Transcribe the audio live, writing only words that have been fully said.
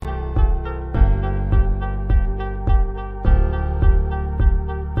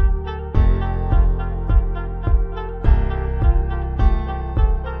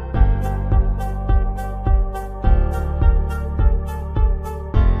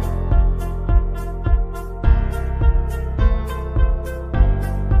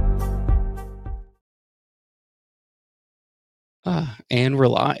And we're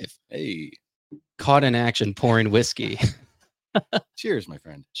live. Hey, Caught in action pouring whiskey. cheers, my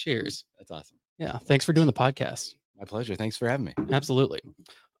friend. Cheers. That's awesome. Yeah. Thanks for doing the podcast. My pleasure. Thanks for having me. Absolutely.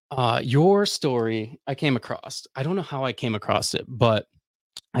 Your story I came across. I don't know how I came across it, but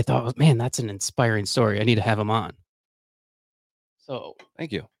I thought, man, that's an inspiring story. I need to have him on. So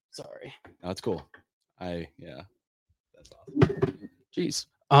Thank you. sorry. No, that's cool. Yeah, that's awesome. Jeez.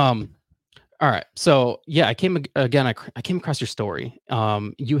 All right. So yeah, I came across your story.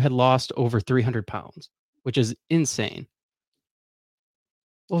 You had lost over 300 pounds, which is insane.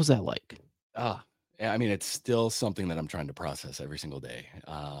 What was that like? Yeah, I mean, it's still something that I'm trying to process every single day.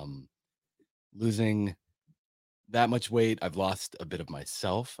 Losing that much weight, I've lost a bit of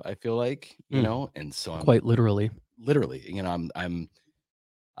myself, I feel like, and so I'm Quite literally.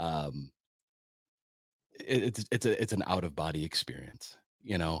 um, it's an out of body experience,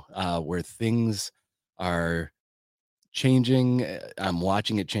 where things are changing. I'm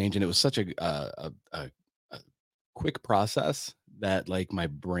watching it change, and it was such a quick process that like my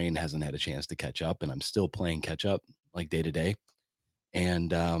brain hasn't had a chance to catch up, and I'm still playing catch up like day to day.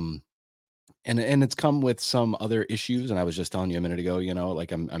 And and it's come with some other issues. And I was just telling you a minute ago,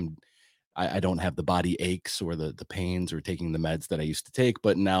 like I don't have the body aches or the pains or taking the meds that I used to take,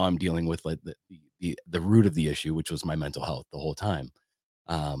 but now I'm dealing with like the root of the issue, which was my mental health the whole time.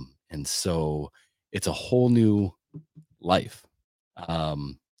 And so it's a whole new life,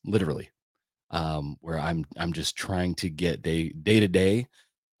 literally, where I'm just trying to get day to day,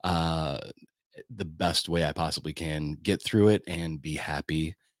 the best way I possibly can, get through it and be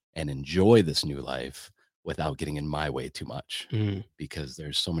happy and enjoy this new life without getting in my way too much, because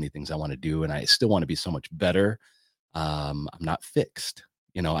there's so many things I want to do and I still want to be so much better. I'm not fixed.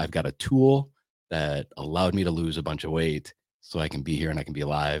 I've got a tool that allowed me to lose a bunch of weight so I can be here and I can be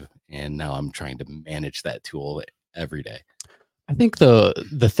alive. And now I'm trying to manage that tool every day. I think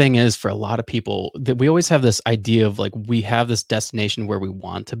the thing is, for a lot of people, that we always have this idea of like, we have this destination where we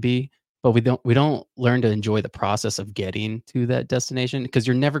want to be, but we don't learn to enjoy the process of getting to that destination, because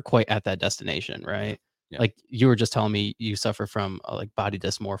you're never quite at that destination, right? Yeah. Like you were just telling me you suffer from like body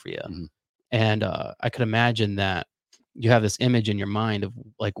dysmorphia. Mm-hmm. And I could imagine that you have this image in your mind of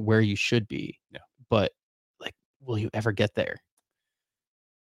like where you should be. Yeah. But like, will you ever get there?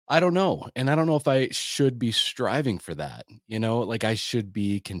 I don't know. And I don't know if I should be striving for that. Like I should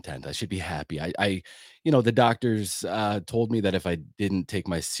be content. I should be happy. The doctors told me that if I didn't take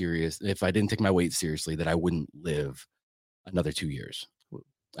my weight seriously, that I wouldn't live another 2 years.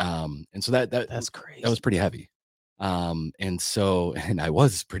 And so That's crazy. that was pretty heavy. And I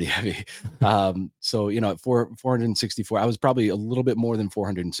was pretty heavy. So, at 464, I was probably a little bit more than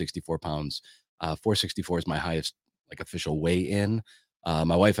 464 pounds. 464 is my highest like official weigh in.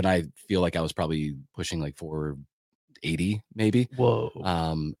 My wife and I feel like I was probably pushing like 480 maybe. Whoa.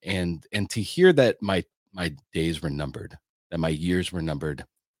 And to hear that my days were numbered, that my years were numbered,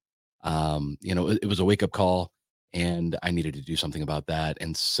 it was a wake up call, and I needed to do something about that.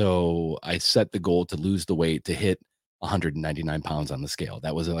 And so I set the goal to lose the weight, to hit 199 pounds on the scale.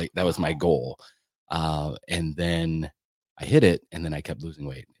 That was my goal. And then I hit it, and then I kept losing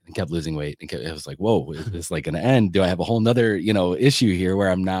weight and kept losing weight. And it was like, whoa, is this like going to end? Do I have a whole nother, issue here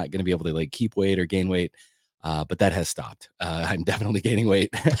where I'm not going to be able to like keep weight or gain weight? But that has stopped. I'm definitely gaining weight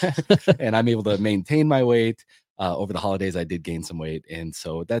and I'm able to maintain my weight. Over the holidays, I did gain some weight. And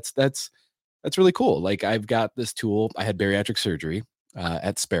so that's really cool. Like I've got this tool. I had bariatric surgery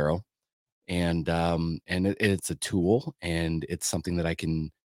at Sparrow, and it's a tool, and it's something that I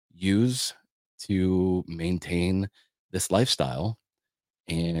can use to maintain this lifestyle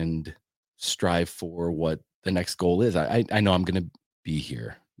and strive for what the next goal is. I know I'm going to be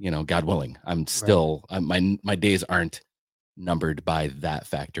here, God willing. I'm still, my days aren't numbered by that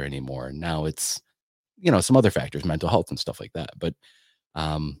factor anymore. Now it's, some other factors, mental health and stuff like that. But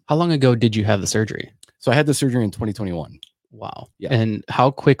how long ago did you have the surgery? So I had the surgery in 2021. Wow. Yeah. And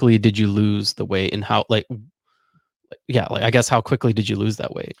how quickly did you lose the weight, and how I guess how quickly did you lose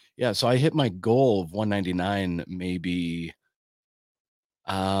that weight? Yeah. So I hit my goal of 199, maybe,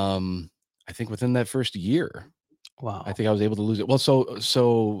 I think within that first year. Wow. I think I was able to lose it. Well, so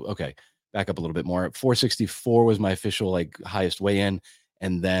okay, back up a little bit more. 464 was my official like highest weigh in.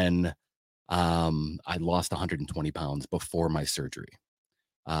 And then I lost 120 pounds before my surgery.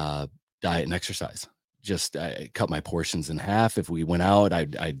 Diet and exercise. Just I cut my portions in half. If we went out,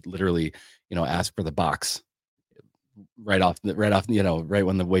 I'd literally, ask for the box right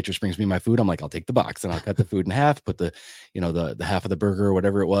when the waitress brings me my food. I'm like, I'll take the box, and I'll cut the food in half, put the half of the burger or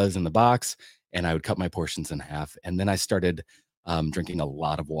whatever it was in the box, and I would cut my portions in half. And then I started drinking a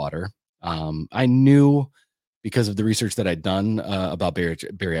lot of water. I knew because of the research that I'd done about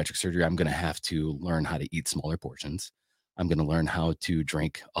bariatric surgery, I'm going to have to learn how to eat smaller portions. I'm going to learn how to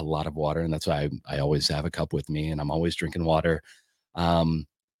drink a lot of water. And that's why I always have a cup with me and I'm always drinking water. Um,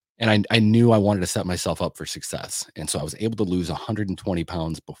 and I knew I wanted to set myself up for success. And so I was able to lose 120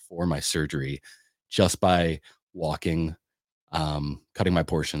 pounds before my surgery just by walking, cutting my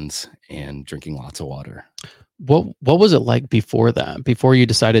portions, and drinking lots of water. What was it like before that? Before you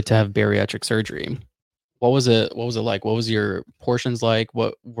decided to have bariatric surgery? What was it like? What was your portions like?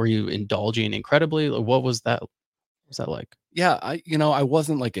 What were you indulging incredibly? Like, what was that like? Yeah, I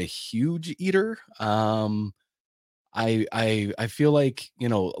wasn't like a huge eater. I feel like,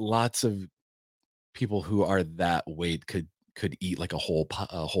 lots of people who are that weight could eat like a whole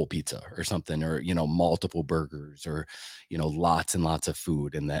pizza or something, or multiple burgers, or lots and lots of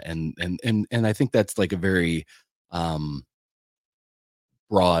food, and that and I think that's like a very um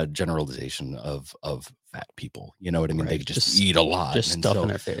broad generalization of fat people. You know what I mean? They Right. just eat a lot. Just And stuff in so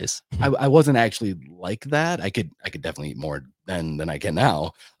their face. I wasn't actually like that. I could definitely eat more than I can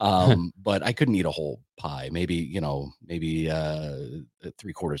now. But I couldn't eat a whole pie. Maybe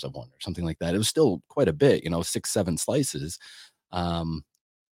 3/4 of one or something like that. It was still quite a bit, 6, 7 slices. Um,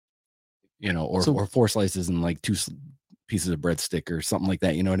 or So 4 slices and like 2 pieces of breadstick or something like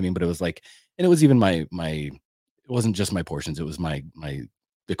that, you know what I mean? But it was like, and it was even it wasn't just my portions, it was my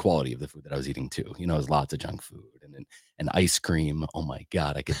the quality of the food that I was eating too. It was lots of junk food, and ice cream. Oh my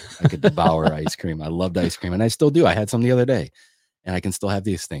god, I could devour ice cream. I loved ice cream, and I still do. I had some the other day, and I can still have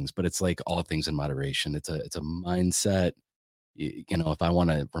these things, but it's like all things in moderation. It's a mindset. If I want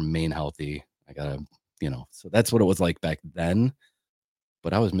to remain healthy, I gotta, so that's what it was like back then.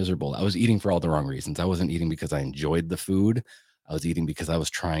 But I was miserable. I was eating for all the wrong reasons. I wasn't eating because I enjoyed the food. I was eating because I was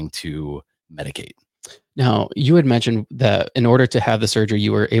trying to medicate. now you had mentioned that in order to have the surgery,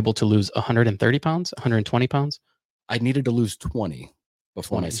 you were able to lose 130 pounds, 120 pounds, I needed to lose 20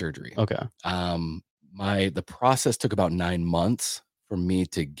 before my 20. surgery. Okay. Um, the process took about 9 months for me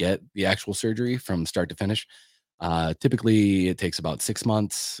to get the actual surgery from start to finish. Typically, it takes about 6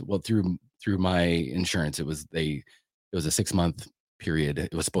 months. Well, through my insurance, it was a 6 month period.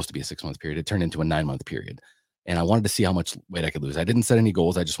 It was supposed to be a 6 month period. It turned into a 9 month period, and I wanted to see how much weight I could lose. I didn't set any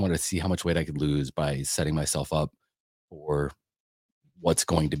goals. I just wanted to see how much weight I could lose by setting myself up for what's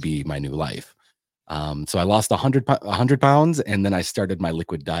going to be my new life. So I lost 100 pounds, and then I started my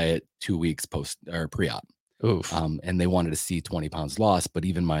liquid diet 2 weeks post or pre-op. Oof. And they wanted to see 20 pounds lost, but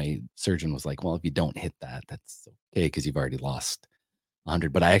even my surgeon was like, "Well, if you don't hit that, that's okay because you've already lost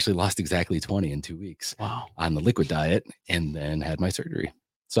 100." But I actually lost exactly 20 in 2 weeks Wow. on the liquid diet, and then had my surgery.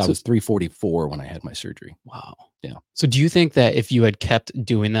 So I So was 344 when I had my surgery. wow. Yeah, So do you think that if you had kept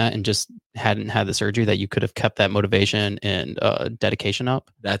doing that and just hadn't had the surgery, that you could have kept that motivation and dedication up?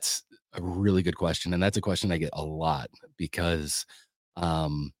 that's a really good question, and that's a question I get a lot because,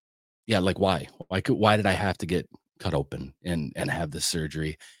 um, yeah, like why? Why did I have to get cut open and have this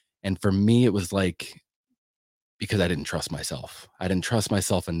surgery? And for me, it was like because I didn't trust myself. I didn't trust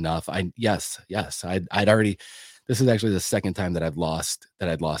myself enough. Yes, I'd already. This is actually the second time that I'd lost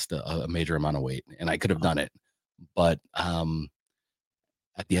a major amount of weight, and I could have Wow. done it, but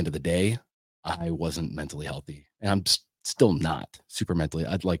at the end of the day, I wasn't mentally healthy, and I'm still not super mentally.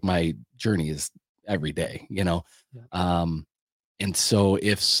 I'd like my journey is every day, Yeah. um, and so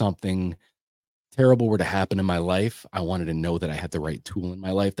if something terrible were to happen in my life, I wanted to know that I had the right tool in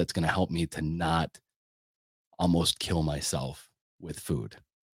my life that's going to help me to not almost kill myself with food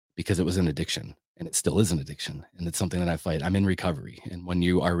because it was an addiction and it still is an addiction. And it's something that I fight. I'm in recovery. And when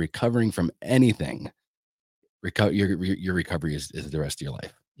you are recovering from anything, your recovery is the rest of your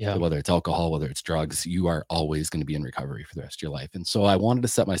life. Yeah. Whether it's alcohol, whether it's drugs, you are always going to be in recovery for the rest of your life. And so I wanted to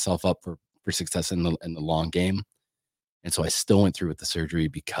set myself up for success in the long game. And so I still went through with the surgery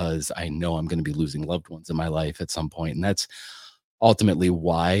because I know I'm going to be losing loved ones in my life at some point. And that's ultimately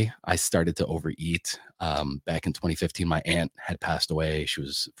why I started to overeat. Back in 2015, my aunt had passed away. She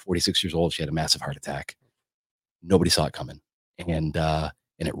was 46 years old. She had a massive heart attack. Nobody saw it coming. And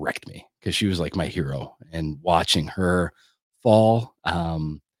it wrecked me because she was like my hero. And watching her fall, it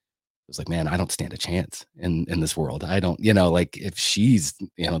was like, man, I don't stand a chance in this world. I don't, like if she's,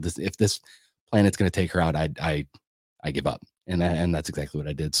 if this planet's going to take her out, I give up. And that's exactly what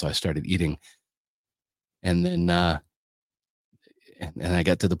I did. So I started eating, and then and I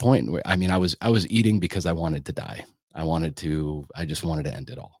got to the point where I was eating because I wanted to die. I just wanted to end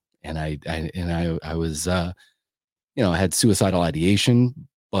it all. And I was I had suicidal ideation,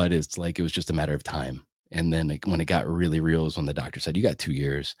 but it's like it was just a matter of time. And then when it got really real is when the doctor said, "You got 2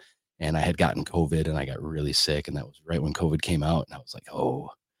 years." And I had gotten COVID and I got really sick. And that was right when COVID came out. And I was like, oh,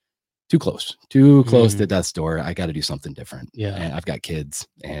 too close to Mm, death's door. I got to do something different. yeah. And I've got kids,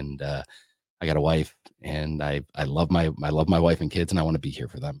 and I got a wife, and I love my wife and kids, and I want to be here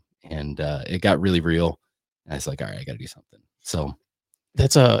for them. And it got really real. And I was like, all right, I got to do something. So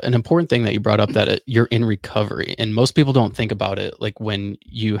That's an important thing that you brought up, that you're in recovery, and most people don't think about it, like, when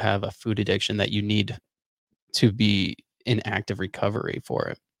you have a food addiction, that you need to be in active recovery for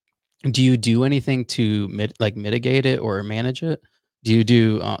it. Do you do anything to mitigate it or manage it? Do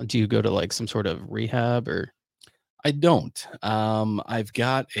you go to, like, some sort of rehab or I don't. I've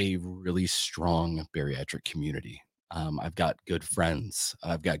got a really strong bariatric community. I've got good friends.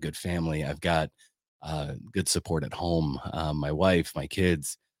 I've got good family. I've got good support at home. My wife, my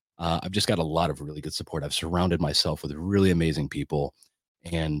kids. I've just got a lot of really good support. I've surrounded myself with really amazing people,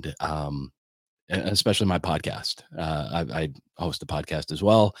 and especially my podcast. I host a podcast as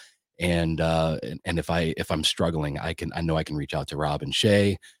well, and if I'm struggling, I know I can reach out to Rob and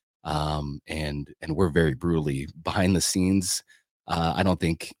Shay, and we're very brutally behind the scenes. I don't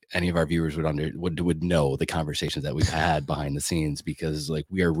think any of our viewers would know the conversations that we've had behind the scenes, because like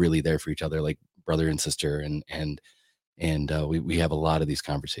we are really there for each other, like brother and sister, and we have a lot of these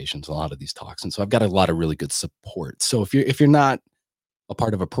conversations, a lot of these talks, and so I've got a lot of really good support. So if you're not a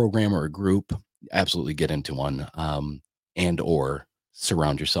part of a program or a group, absolutely get into one, and or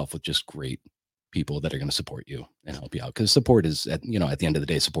surround yourself with just great people that are going to support you and help you out. Because support is, at the end of the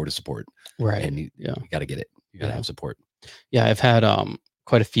day, support is support, right. and you, Yeah. you got to get it. You got to Yeah. have support. Yeah, I've had,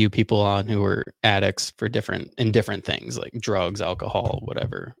 quite a few people on who were addicts for different things, like drugs, alcohol,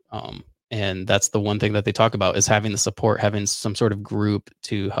 whatever, and that's the one thing that they talk about, is having the support, having some sort of group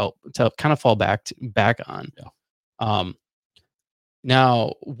to kind of fall back on. Yeah. Um,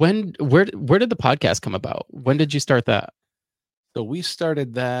 Now, where did the podcast come about? When did you start that? So we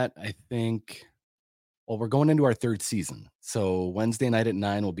started that, I think. Well, we're going into our third season. So Wednesday night at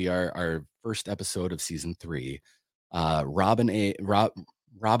 9 will be our first episode of season 3. Rob and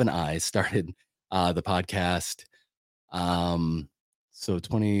I started the podcast. So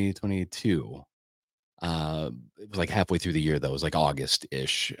 2022. It was like halfway through the year, though. It was like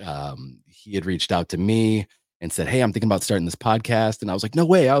August-ish. He had reached out to me and said, "Hey, I'm thinking about starting this podcast." And I was like, "No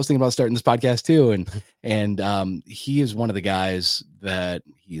way. I was thinking about starting this podcast too." And he is one of the guys that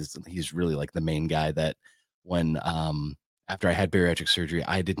he's really like the main guy that when after I had bariatric surgery,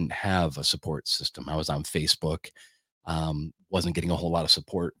 I didn't have a support system. I was on Facebook, wasn't getting a whole lot of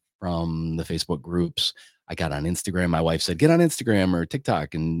support from the Facebook groups. I got on Instagram. My wife said, "Get on Instagram or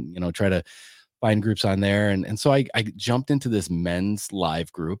TikTok and try to find groups on there." And so I jumped into this men's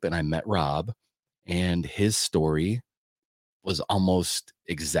live group, and I met Rob, and his story was almost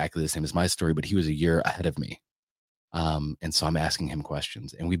exactly the same as my story, but he was a year ahead of me. And so I'm asking him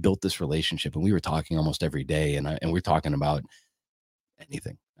questions, and we built this relationship, and we were talking almost every day, and we're talking about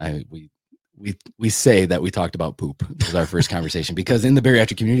anything. We say that we talked about poop was our first conversation, because in the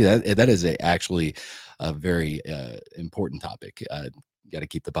bariatric community, that is actually a very important topic. You got to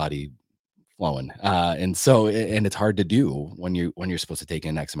keep the body flowing, and it's hard to do when you're supposed to take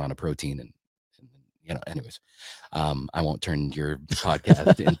in X amount of protein, and anyways. I won't turn your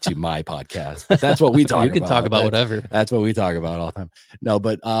podcast into my podcast. That's what we talk You could talk about. about That's whatever. that's what we talk about all the time. No,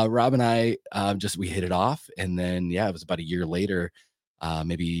 but Rob and I just we hit it off, and then yeah, it was about a year later,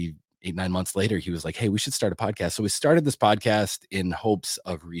 maybe 8-9 months later, he was like, "Hey, we should start a podcast." So we started this podcast in hopes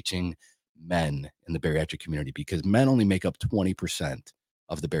of reaching men in the bariatric community, because men only make up 20%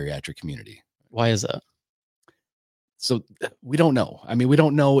 of the bariatric community. Why is that? So we don't know. I mean, we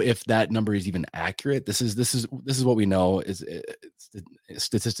don't know if that number is even accurate. This is what we know is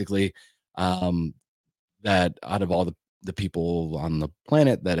statistically, um, that out of all the people on the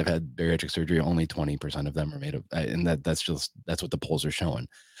planet that have had bariatric surgery, only 20% of them are made of, and that's what the polls are showing.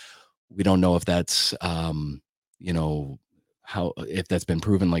 We don't know if that's you know how if that's been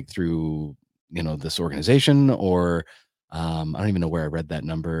proven like through this organization, or I don't even know where I read that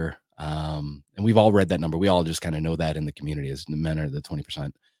number. And we've all read that number. We all just kind of know that in the community as the men are the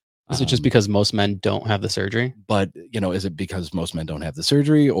 20%. Is it just because most men don't have the surgery? But is it because most men don't have the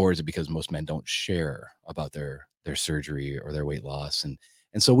surgery, or is it because most men don't share about their surgery or their weight loss? And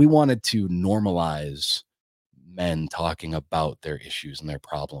so we wanted to normalize men talking about their issues and their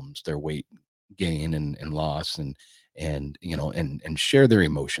problems, their weight gain and loss, and share their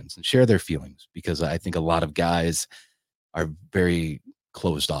emotions and share their feelings, because I think a lot of guys are very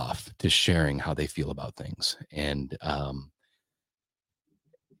closed off to sharing how they feel about things. And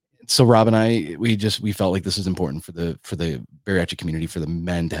so Rob and I, we felt like this is important for the bariatric community, for the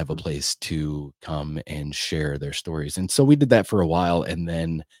men to have a place to come and share their stories. And so we did that for a while, and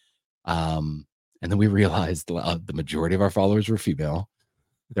then we realized the majority of our followers were female.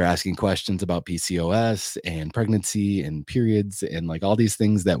 They're asking questions about PCOS and pregnancy and periods and like all these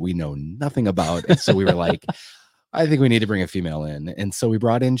things that we know nothing about. And so we were like, I think we need to bring a female in. And so we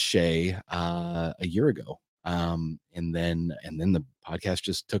brought in Shay a year ago. And then the podcast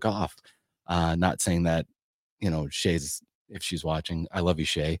just took off. Not saying that, Shay's, if she's watching, I love you,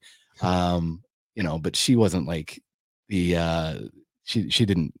 Shay. But she wasn't like the she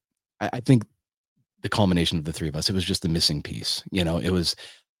didn't I think the culmination of the three of us, it was just the missing piece. It was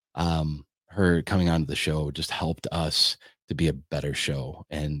her coming onto the show just helped us to be a better show.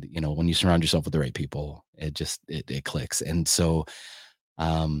 And when you surround yourself with the right people, it clicks. And so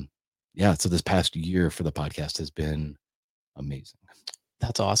so this past year for the podcast has been amazing.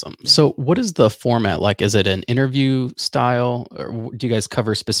 That's awesome. Yeah. So what is the format like? Is it an interview style, or do you guys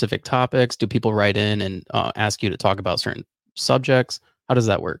cover specific topics? Do people write in and ask you to talk about certain subjects? How does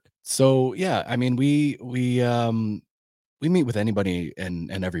that work? So yeah, I mean, we meet with anybody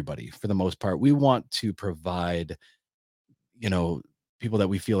and everybody for the most part. We want to provide, you know, people that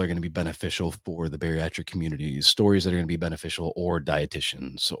we feel are going to be beneficial for the bariatric community, stories that are going to be beneficial, or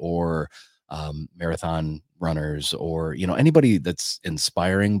dietitians, or marathon runners, or anybody that's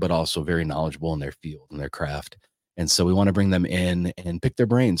inspiring but also very knowledgeable in their field and their craft. And so we want to bring them in and pick their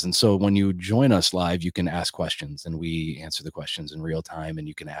brains. And so when you join us live, you can ask questions and we answer the questions in real time, and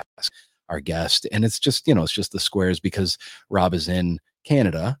you can ask our guest. And it's just, it's just the squares because Rob is in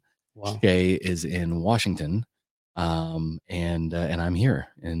Canada. Wow. Shay is in Washington. And I'm here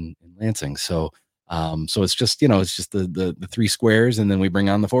in Lansing. So it's just, it's just the three squares, and then we bring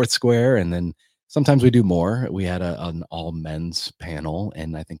on the fourth square, and then sometimes we do more. We had an all men's panel,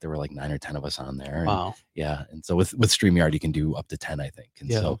 and I think there were like 9 or 10 of us on there. Wow. And yeah. And so with StreamYard, you can do up to 10, I think. And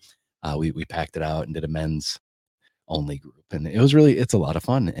Yeah. so we packed it out and did a men's only group, and it's a lot of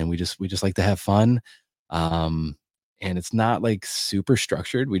fun, and we just like to have fun. And it's not like super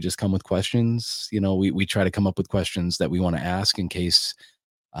structured. We just come with questions. We try to come up with questions that we want to ask in case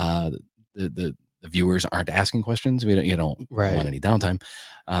the viewers aren't asking questions. We don't Right. want any downtime.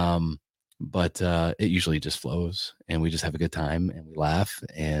 But it usually just flows, and we just have a good time, and we laugh,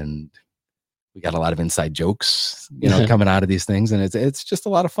 and we got a lot of inside jokes, coming out of these things, and it's just a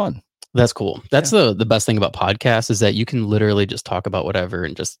lot of fun. That's cool. That's the best thing about podcasts is that you can literally just talk about whatever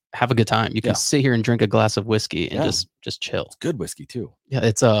and just have a good time. You can sit here and drink a glass of whiskey and just chill. It's good whiskey too. Yeah,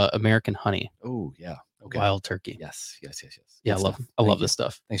 it's American honey. Oh yeah. Okay. Wild turkey. Yes. Yeah, I love this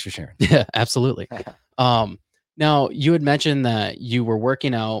stuff. Thanks for sharing. Yeah, absolutely. Now you had mentioned that you were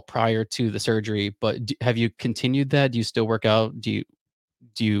working out prior to the surgery, but have you continued that? Do you still work out? Do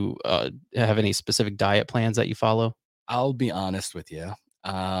you have any specific diet plans that you follow? I'll be honest with you.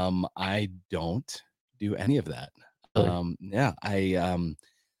 I don't do any of that. Really? Yeah,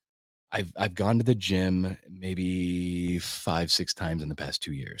 I've gone to the gym maybe 5-6 times in the past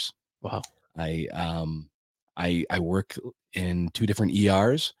 2 years. Wow. I work in 2 different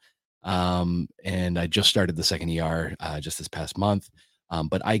ERs. And I just started the second ER just this past month.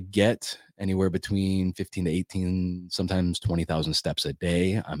 But I get anywhere between 15 to 18, sometimes 20,000 steps a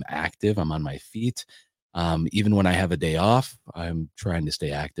day. I'm active. I'm on my feet. Even when I have a day off, I'm trying to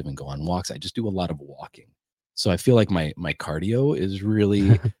stay active and go on walks. I just do a lot of walking. So I feel like my cardio is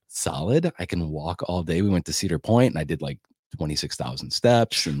really solid. I can walk all day. We went to Cedar Point and I did like 26,000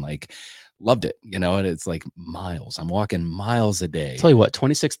 steps and like loved it, and it's like miles. I'm walking miles a day. Tell you what,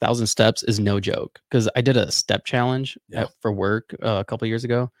 26,000 steps is no joke, because I did a step challenge for work a couple years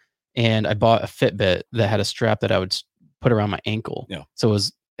ago, and I bought a Fitbit that had a strap that I would put around my ankle. Yeah. So it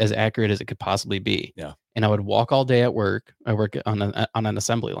was as accurate as it could possibly be. Yeah. And I would walk all day at work. I work on an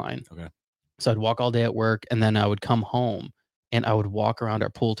assembly line. Okay. So I'd walk all day at work, and then I would come home and I would walk around our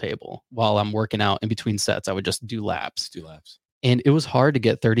pool table while I'm working out. In between sets, I would just do laps. And it was hard to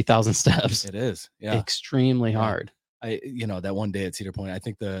get 30,000 steps. It is. Yeah. Extremely hard. That one day at Cedar Point, I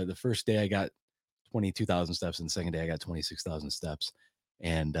think the first day I got 22,000 steps, and the second day I got 26,000 steps.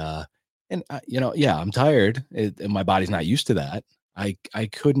 And I'm tired. And my body's not used to that. I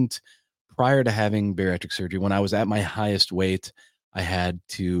couldn't, prior to having bariatric surgery, when I was at my highest weight, I had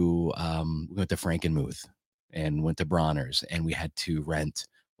to, we went to Frankenmuth and went to Bronner's, and we had to rent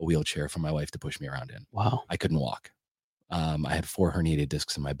a wheelchair for my wife to push me around in. Wow. I couldn't walk. I had 4 herniated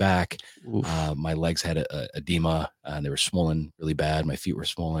discs in my back. My legs had a edema, and they were swollen really bad. My feet were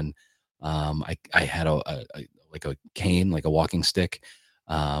swollen. I had a cane, like a walking stick.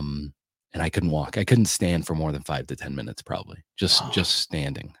 And I couldn't walk. I couldn't stand for more than 5 to 10 minutes, probably just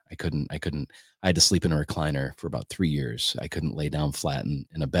standing. I couldn't, I had to sleep in a recliner for about 3 years. I couldn't lay down flat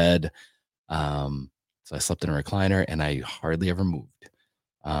in a bed. So I slept in a recliner, and I hardly ever moved.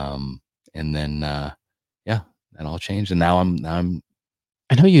 And then, that all changed. And now I'm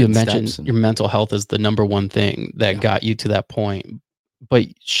I know you getting mentioned steps and your mental health is the number one thing that yeah. got you to that point, but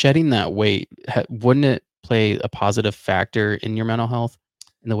shedding that weight, wouldn't it play a positive factor in your mental health,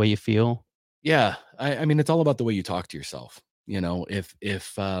 in the way you feel? Yeah, I mean, it's all about the way you talk to yourself. If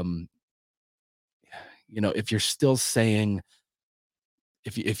you're still saying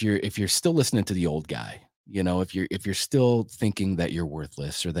if you're still listening to the old guy, if you're still thinking that you're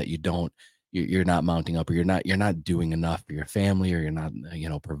worthless or that you're not mounting up or you're not doing enough for your family or you're not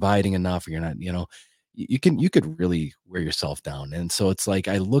providing enough or you're not you could really wear yourself down. And so it's like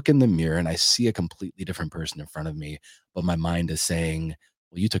I look in the mirror and I see a completely different person in front of me, but my mind is saying,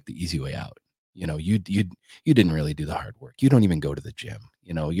 well, you took the easy way out. You didn't really do the hard work. You don't even go to the gym.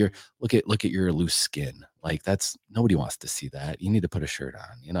 You're Mhm. look at your loose skin. Like that's nobody wants to see that. You need to put a shirt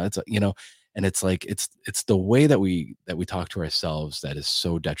on. And it's like it's the way that we talk to ourselves that is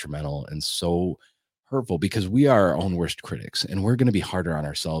so detrimental and so hurtful because we are our own worst critics and we're going to be harder on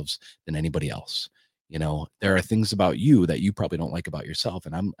ourselves than anybody else. There are Right. things about you that you probably don't like about yourself,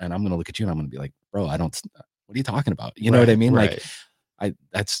 and I'm going to look at you and I'm going to be like, bro, I don't. What are you talking about? You know what I Right, mean? Like right.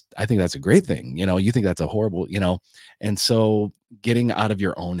 I think that's a great thing. You think that's a horrible. And so getting out of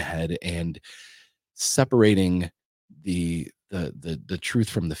your own head and separating the truth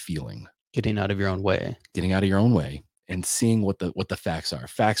from the feeling, Getting out of your own way. getting out of your own way and seeing what the facts are,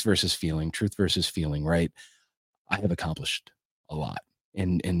 facts versus feeling, truth versus feeling, right? I have accomplished a lot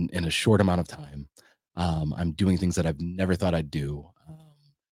in a short amount of time. I'm doing things that I've never thought I'd do.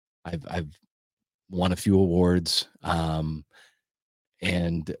 I've won a few awards, and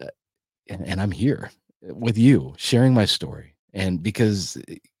and I'm here with you sharing my story. And because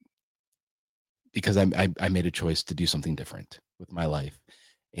I made a choice to do something different with my life.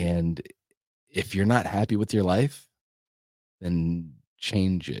 And if you're not happy with your life, then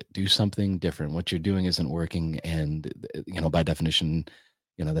change it. Do something different. What you're doing isn't working, and by definition,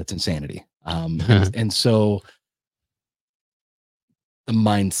 that's insanity. And so the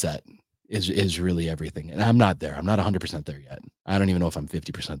mindset is really everything. And I'm not there. I'm not 100% there yet. I don't even know if I'm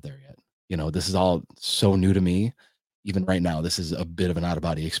 50% there yet. This is all so new to me. Even right now, this is a bit of an out of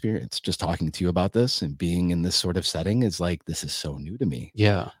body experience. Just talking to you about this and being in this sort of setting is like this is so new to me.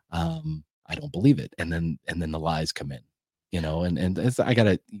 Yeah. I don't believe it. And then the lies come in, and it's,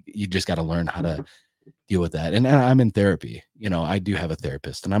 you just gotta learn how to deal with that. And I'm in therapy. I do have a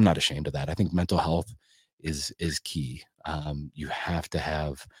therapist, and I'm not ashamed of that. I think mental health is key. You have to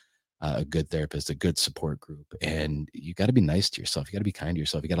have a good therapist, a good support group, and you got to be nice to yourself. You got to be kind to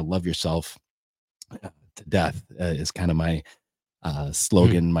yourself. You got to love yourself to death. Is kind of my Mhm.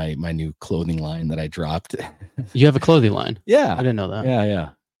 slogan, my new clothing line that I dropped. You have a clothing line? I Yeah, didn't know that. yeah.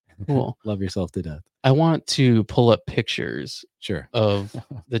 Cool. Love yourself to death. I want to pull up pictures Sure. of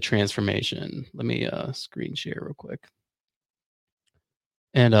the transformation. Let me, screen share real quick.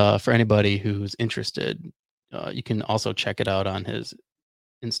 And, for anybody who's interested, you can also check it out on his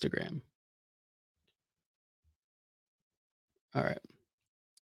Instagram. Alright.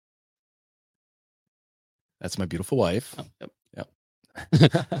 That's my beautiful wife. Oh, yep. Yep.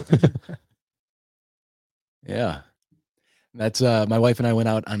 Yeah. That's my wife and I went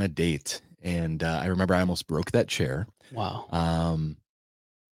out on a date, and I remember I almost broke that chair. Wow. Um,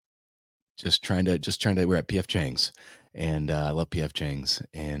 just trying to. We're at PF Chang's, and I love PF Chang's,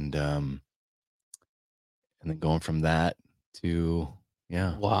 and then going from that to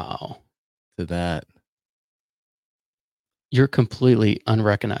yeah Wow. to that. You're completely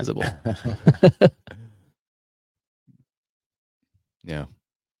unrecognizable. Yeah,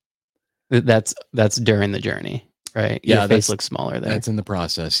 That's during the journey, right? Your yeah. face That's looks smaller there. that's in the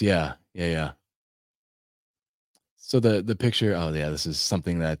process. Yeah, yeah, yeah. So the picture. Oh yeah, this is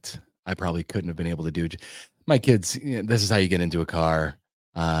something that I probably couldn't have been able to do. My kids. This is how you get into a car.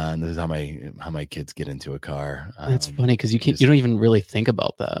 And this is how my kids get into a car. It's funny because You you just don't even really think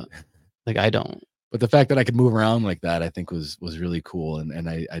about that. Like, I don't. but the fact that I could move around like that, I think was really cool. And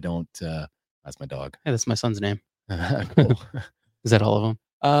I don't. That's my dog. Hey, that's my son's name. Cool. Is that all of them?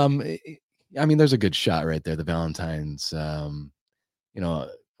 Um, i I mean, there's a good shot right there. The Valentine's. You know,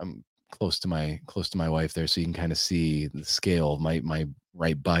 I'm close to my wife there, so you can kind of see the scale. My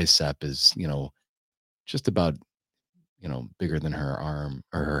right bicep is just about bigger than her arm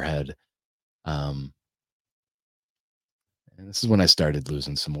or her head. Um, and this is when I started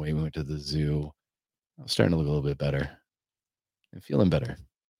losing some weight. We went to the zoo. I was starting to look a little bit better and feeling better.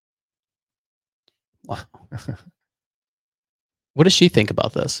 Wow. What does she think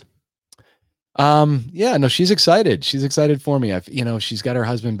about this? Yeah, no, she's excited. She's excited for me. She's got her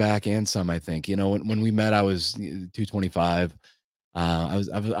husband back and some, I think. When we met, I was 225. I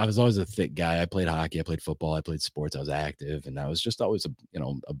was always a thick guy. I played hockey, I played football, I played sports, I was active, and I was just always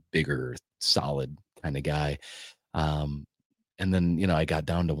a bigger, solid kind of guy. Um, and then I got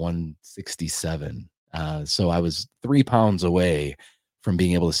down to 167. So I was 3 pounds away from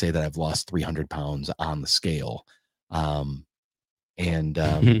being able to say that I've lost 300 pounds on the scale. Um,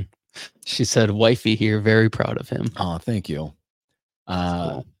 and She said, "Wifey here, very proud of him." oh, thank you. That's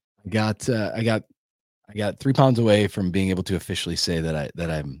Uh, cool. I got 3 pounds away from being able to officially say that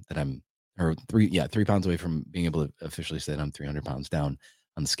I'm or 3 pounds away from being able to officially say that I'm 300 pounds down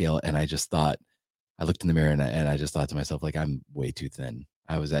on the scale. And I just thought, I looked in the mirror and I just thought to myself, like, I'm way too thin.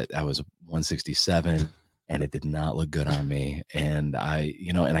 I was 167 and it did not look good on me. And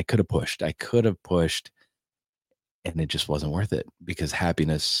I could have pushed and it just wasn't worth it because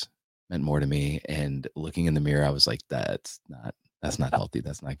happiness meant more to me. And looking in the mirror, I was like, that's not healthy.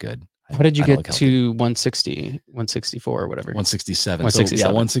 That's not good. How did you I don't get look healthy. to 160, 164 or whatever? 167. So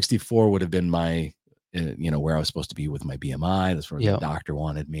yeah, 167. 164 would have been my, where I was supposed to be with my BMI. That's where the Yeah. doctor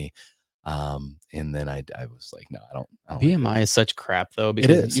wanted me. And then I was like, no, I don't like this. BMI is such crap though, It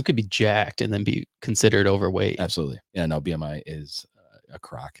because is. you could be jacked and then be considered overweight. Absolutely. Yeah, no, BMI is a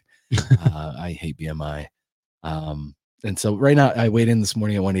crock. I hate BMI. And so right now I weighed in this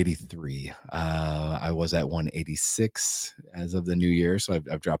morning at 183. I was at 186 as of the new year. So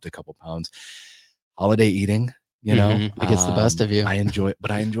I've dropped a couple pounds. Holiday eating, It gets the best of you.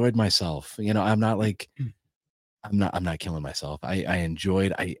 but I enjoyed myself. I'm not like, I'm not killing myself. I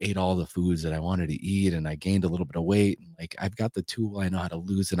ate all the foods that I wanted to eat and I gained a little bit of weight. Like I've got the tool. I know how to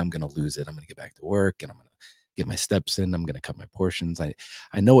lose it. I'm going to lose it. I'm going to get back to work and I'm going to get my steps in. I'm going to cut my portions. I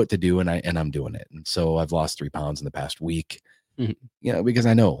know what to do and I'm doing it. And so I've lost 3 pounds in the past week, Mhm. because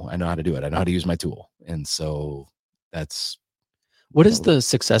I know how to do it. I know how to use my tool. And so that's, What is the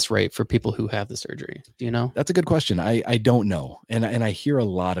success rate for people who have the surgery? Do you know? That's a good question. I don't know. And I hear a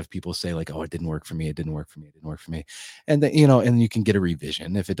lot of people say like, "Oh, it didn't work for me. It didn't work for me. It didn't work for me." And that, and you can get a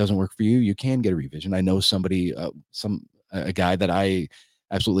revision. If it doesn't work for you, you can get a revision. I know somebody a guy that I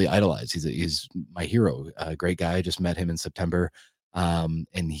absolutely idolize. He's my hero. A great guy. I just met him in September.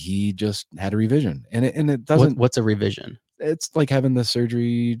 And he just had a revision. And it doesn't What's a revision? it's like having the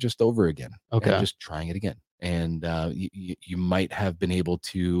surgery just over again and Okay. just trying it again. And you might have been able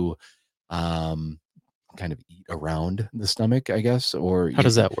to um kind of eat around the stomach, I guess, or How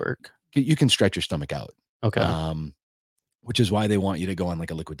does that work? you can stretch your stomach out. Okay. Um, which is why they want you to go on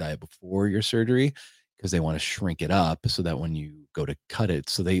like a liquid diet before your surgery because they want to shrink it up so that when you go to cut it,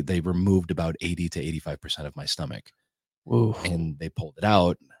 so they removed about 80 to 85% of my stomach Ooh. and they pulled it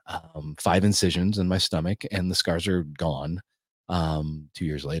out. 5 incisions in my stomach, and the scars are gone. 2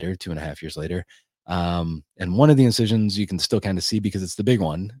 years later, 2.5 years later. And one of the incisions you can still kind of see because it's the big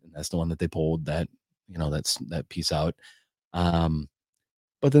one, and that's the one that they pulled that's that piece out. Um,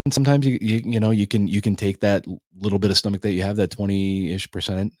 but then sometimes you can take that little bit of stomach that you have, that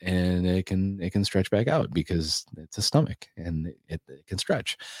 20-ish%, and it can stretch back out because it's a stomach and it can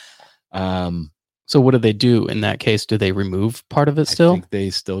stretch. Um, So what do they do in that case? Do they remove part of it I still? think they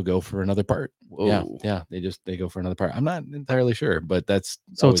still go for another part. Yeah, Whoa. yeah, they go for another part. I'm not entirely sure, but that's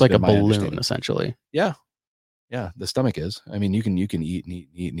So it's always like a been my balloon understanding. essentially. Yeah, yeah, the stomach is. I mean, you can eat and eat and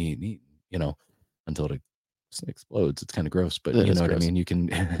eat and eat and eat, until it explodes. It's kind of gross, but That you is know what I gross. mean? You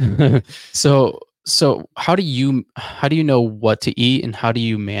can So how do you know what to eat and how do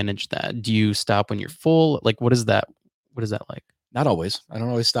you manage that? Do you stop when you're full? Like what is that like? not always. I don't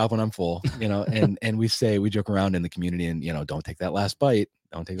always stop when I'm full, and we joke around in the community and don't take that last bite.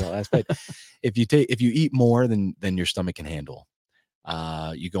 Don't take that last bite. If you eat more than your stomach can handle,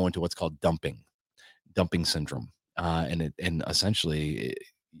 you go into what's called dumping syndrome, and essentially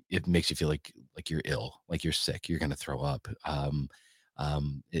it makes you feel like you're ill, like you're sick, you're going to throw up.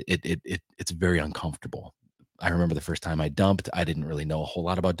 It's very uncomfortable. I remember the first time I dumped, I didn't really know a whole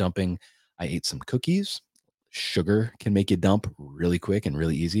lot about dumping. I ate some cookies. Sugar can make you dump really quick and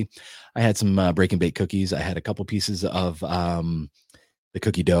really easy. I had some break and bake cookies. I had a couple pieces of the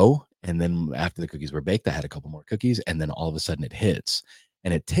cookie dough. And then after the cookies were baked, I had a couple more cookies. And then all of a sudden it hits.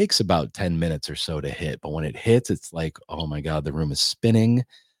 And it takes about 10 minutes or so to hit. But when it hits, it's like, oh my God, the room is spinning.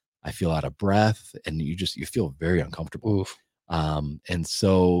 I feel out of breath. And you feel very uncomfortable. Oof. And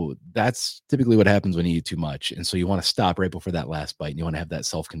so that's typically what happens when you eat too much. And so you want to stop right before that last bite and you want to have that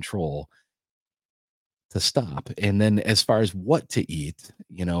self control to stop. And then as far as what to eat,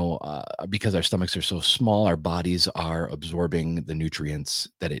 because our stomachs are so small, our bodies are absorbing the nutrients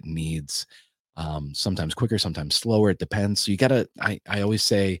that it needs. Sometimes quicker, sometimes slower. It depends. So you gotta. I always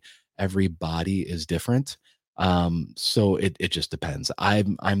say every body is different. So it just depends.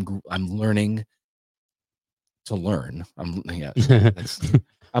 I'm learning to learn. That's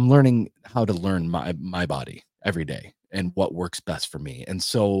I'm learning how to learn my body every day and what works best for me. And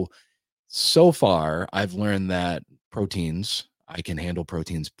so far, I've learned that proteins, I can handle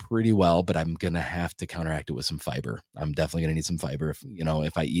proteins pretty well, but I'm gonna have to counteract it with some fiber. I'm definitely gonna need some fiber.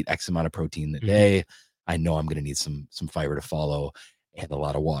 If I eat X amount of protein a Mhm. day, I know I'm gonna need some fiber to follow and a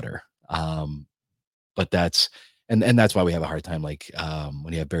lot of water. But that's why we have a hard time, like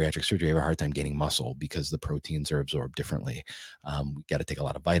when you have bariatric surgery, you have a hard time gaining muscle because the proteins are absorbed differently. We got to take a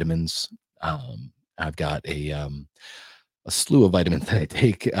lot of vitamins. I've got a slew of vitamins that I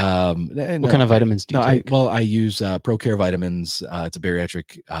take. What kind of vitamins do you No, I take? well, I use ProCare vitamins. It's a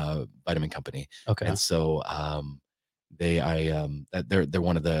bariatric vitamin company, Okay. and so they're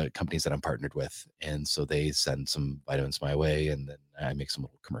one of the companies that I'm partnered with, and so they send some vitamins my way, and then I make some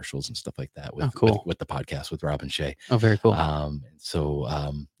little commercials and stuff like that with Oh, with cool. with the podcast with Rob and Shay. Oh, very cool.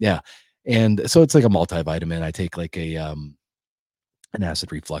 Yeah, and so it's like a multivitamin. I take like an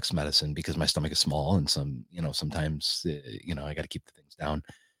acid reflux medicine because my stomach is small, and sometimes I got to keep the things down.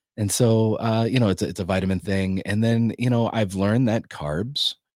 And so it's a vitamin thing. And then I've learned that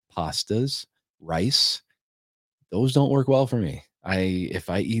carbs, pastas, rice, those don't work well for me. If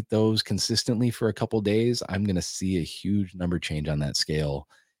I eat those consistently for a couple days, I'm going to see a huge number change on that scale,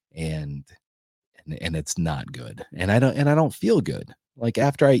 and and it's not good. And I don't feel good. Like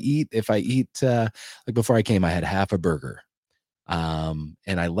after I eat, if I eat like before I came, I had half a burger.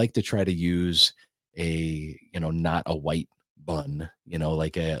 And I like to try to use not a white bun,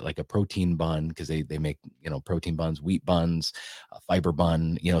 like a protein bun, because they make protein buns, wheat buns, a fiber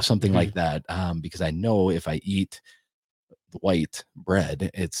bun, something like Mhm. that. Because I know if I eat the white bread,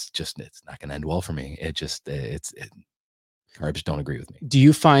 it's not going to end well for me. Carbs don't agree with me. Do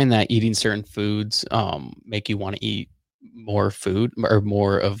you find that eating certain foods, make you wanna eat more food or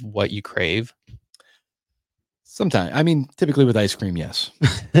more of what you crave? Sometimes, I mean, typically with ice cream, yes.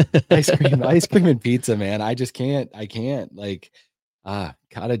 Ice cream and pizza, man. I just can't. I can't. Like,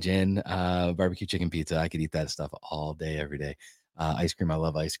 cottage in, barbecue chicken pizza. I could eat that stuff all day, every day. Ice cream. I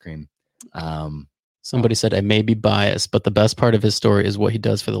love ice cream. Um, Somebody said, "I may be biased, but the best part of his story is what he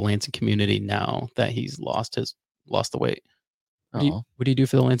does for the Lansing community now that he's lost the weight." oh, What do you do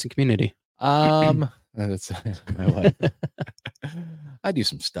for the Lansing community? that's my wife. I do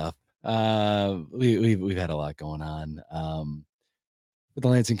some stuff. We've had a lot going on. With the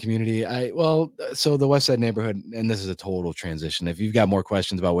Lansing community, so the West Side neighborhood, and this is a total transition. If you've got more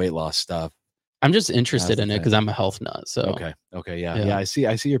questions about weight loss stuff, I'm just now's interested the in it because 'cause time. I'm a health nut, so, Okay, yeah, yeah. yeah. I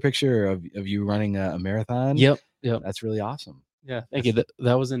see your picture of you running a marathon. Yep, yep. That's really awesome. Yeah, thank you. That's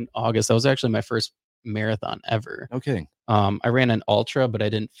That was in August. That was actually my first marathon ever. no kidding. I ran an ultra, but I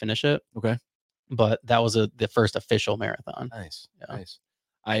didn't finish it, Okay, but that was the first official marathon. nice, Yeah. nice.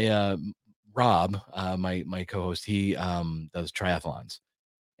 Rob, my co-host, he does triathlons,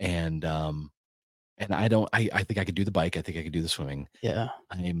 and I don't. I think I could do the bike. I think I could do the swimming. Yeah.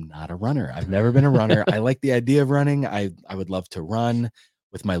 I am not a runner. I've never been a runner. I like the idea of running. I would love to run.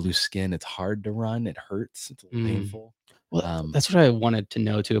 With my loose skin, it's hard to run. It hurts. It's a little Mm. painful. Well, Um, that's what I wanted to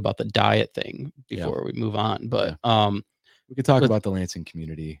know too about the diet thing yeah, before we move on, yeah. but, We could talk with about the Lansing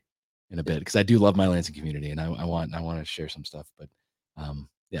community in a bit because I do love my Lansing community, and I want to share some stuff. But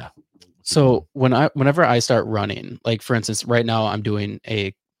yeah, we'll keep so going. whenever I start running, like, for instance, right now I'm doing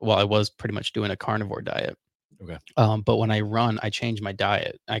I was pretty much doing a carnivore diet. Okay. But when I run, I change my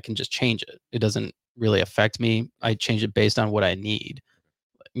diet. I can just change it. It doesn't really affect me. I change it based on what I need.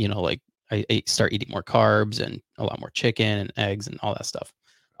 Like I start eating more carbs and a lot more chicken and eggs and all that stuff.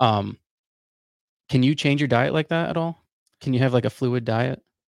 Um, can you change your diet like that at all? Can you have like a fluid diet?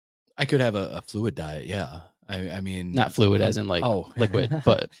 I could have a fluid diet. Yeah. I Not mean, fluid as in like oh, liquid,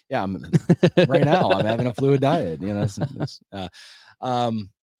 but yeah. Right now I'm having a fluid diet.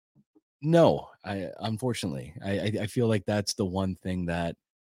 No, I unfortunately I feel like that's the one thing that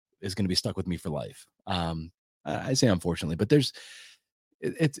is going to be stuck with me for life. I say unfortunately, but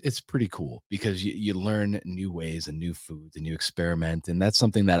it's pretty cool because you learn new ways and new foods and you experiment, and that's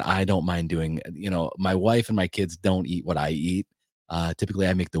something that I don't mind doing. My wife and my kids don't eat what I eat. Typically,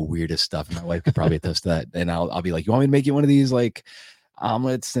 I make the weirdest stuff, and my wife could probably attest to that. And I'll be like, "You want me to make you one of these like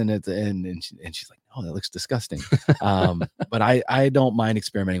omelets?" And she's like, "No, that looks disgusting." But I don't mind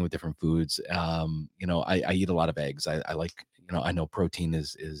experimenting with different foods. I eat a lot of eggs. I like I know protein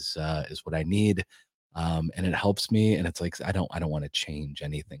is what I need, and it helps me. And it's like I don't want to change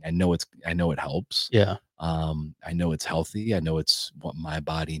anything. I know it helps. yeah. I know it's healthy. I know it's what my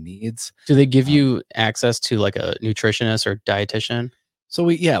body needs. Do they give Um, you access to like a nutritionist or dietitian? so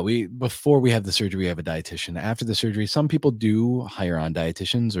we before we have the surgery, we have a dietitian. After the surgery, some people do hire on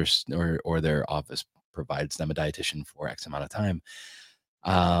dietitians or their office provides them a dietitian for X amount of time.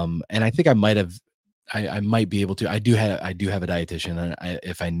 And I think I might be able to. I do have a dietitian, and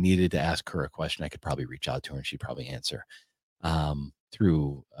if I needed to ask her a question, I could probably reach out to her, and she'd probably answer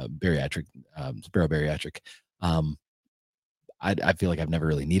through bariatric, Sparrow Bariatric. Um, I feel like I've never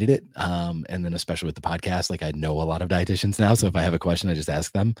really needed it. And then especially with the podcast, like I know a lot of dietitians now. So if I have a question, I just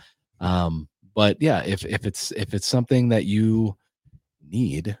ask them. But yeah, if it's something that you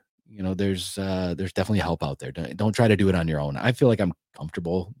need, there's definitely help out there. Don't try to do it on your own. I feel like I'm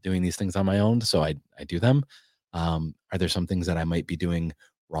comfortable doing these things on my own, so I do them. Are there some things that I might be doing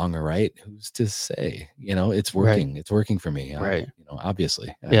wrong or right? Who's to say? It's Right. working. It's working for me. Right.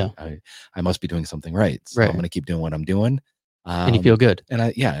 Obviously, Yeah. I must be doing something right. So I'm Right. going to keep doing what I'm doing. And you feel good. And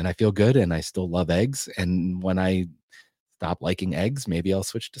I feel good, and I still love eggs. And when I stop liking eggs, maybe I'll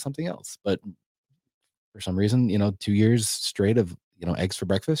switch to something else. But for some reason, 2 years straight of eggs for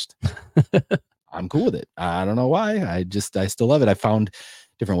breakfast, I'm cool with it. I don't know why. I still love it. I found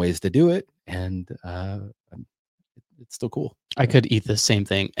different ways to do it, and it's still cool. I could eat the same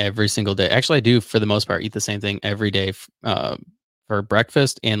thing every single day. Actually, I do for the most part eat the same thing every day for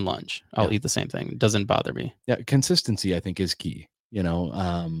breakfast and lunch. Yeah. I'll eat the same thing. It doesn't bother me. Yeah, consistency I think is key.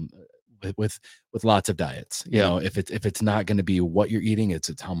 With lots of diets. Yeah. If it's not going to be what you're eating,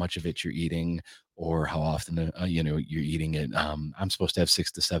 it's how much of it you're eating or how often you're eating it. I'm supposed to have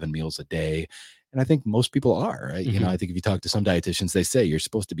 6 to 7 meals a day, and I think most people are. Right? Mhm. I think if you talk to some dietitians, they say you're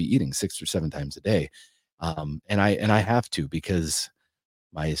supposed to be eating 6 or 7 times a day, and I have to because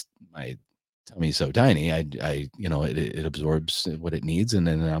my tummy's so tiny. It absorbs what it needs, and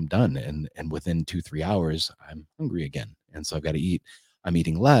then I'm done. And within 2 3 hours, I'm hungry again, and so I've got to eat. I'm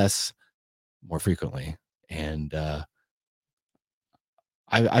eating less more frequently, and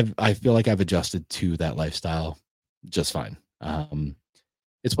I feel like I've adjusted to that lifestyle just fine.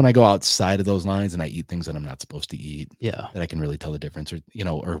 It's when I go outside of those lines and I eat things that I'm not supposed to eat Yeah. that I can really tell the difference,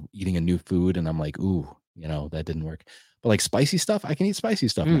 or eating a new food and I'm like, ooh, that didn't work. But like spicy stuff, I can eat spicy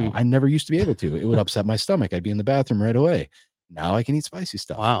stuff now. Mm. I never used to be able to. It would upset my stomach. I'd be in the bathroom right away. Now I can eat spicy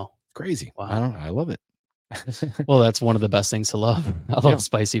stuff. Wow. Crazy. I Wow. don't. I love it. Well, that's one of the best things to love. I Yeah. love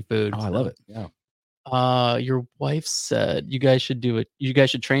spicy food. Oh, I love So, it. Yeah. your wife said you guys should do it. You guys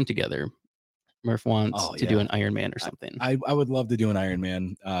should train together. Murph wants Oh to do yeah. an Ironman or I something. I would love to do an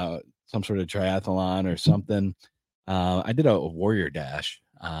Ironman, some sort of triathlon or something. I did a warrior dash,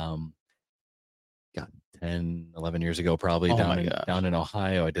 God, 10, 11 years ago, probably Oh down my in gosh.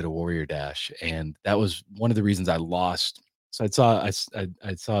 Ohio. I did a warrior dash, and that was one of the reasons I lost. So I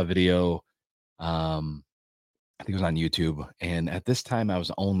saw a video, um, I think it was on YouTube, and at this time I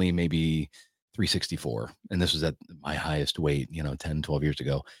was only maybe 364, and this was at my highest weight, 10, 12 years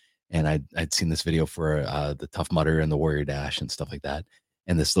ago. And I'd seen this video for the Tough Mudder and the Warrior Dash and stuff like that.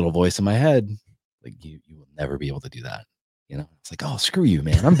 And this little voice in my head, like you will never be able to do that. It's like, oh, screw you,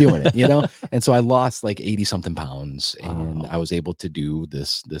 man. I'm doing it. And so I lost like 80 something pounds, and Wow. I was able to do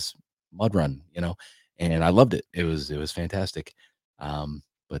this mud run, and I loved it. It was fantastic.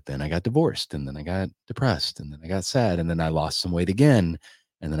 But then I got divorced, and then I got depressed, and then I got sad, and then I lost some weight again,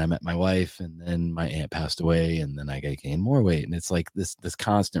 and then I met my wife, and then my aunt passed away, and then I gained more weight, and it's like this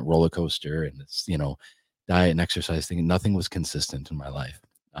constant roller coaster, and this diet and exercise thing. Nothing was consistent in my life,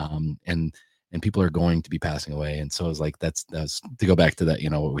 and people are going to be passing away, and so I was like, that's to go back to that,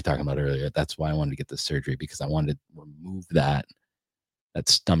 what we were talking about earlier. That's why I wanted to get this surgery, because I wanted to remove that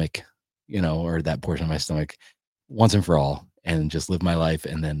stomach, or that portion of my stomach once and for all, and just live my life.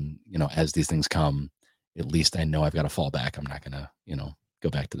 And then, as these things come, at least I know I've got to fall back. I'm not going to, go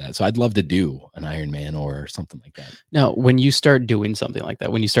back to that. So I'd love to do an Ironman or something like that. Now, when you start doing something like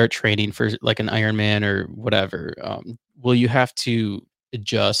that, when you start training for like an Ironman or whatever, will you have to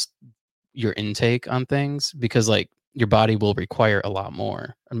adjust your intake on things because like your body will require a lot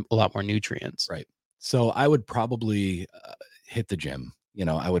more nutrients? Right. So I would probably hit the gym.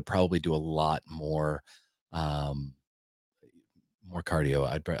 I would probably do a lot um, more cardio.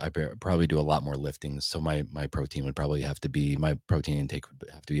 I'd probably do a lot more lifting. So my protein would probably have to be my protein intake would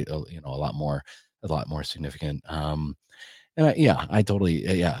have to be a lot more significant. And yeah, I totally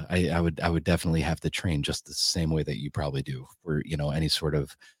yeah, I would definitely have to train just the same way that you probably do for any sort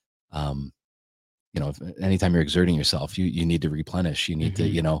of um anytime you're exerting yourself, you need to replenish. You need to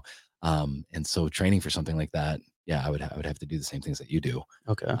Mhm. and so training for something like that, yeah, I would have to do the same things that you do.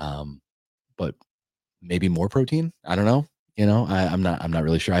 Okay. Um, but maybe more protein. I don't know. I'm not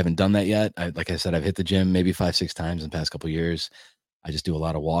really sure. I haven't done that yet. Like I said, I've hit the gym maybe 5 6 times in the past couple of years. I just do a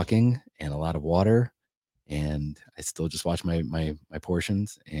lot of walking and a lot of water, and I still just watch my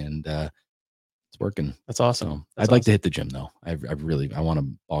portions. And It's working. That's awesome. So That's I'd like to awesome. hit the gym though. I really, I want to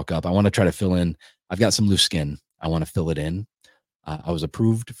bulk up. I want to try to fill in. I've got some loose skin. I want to fill it in. I was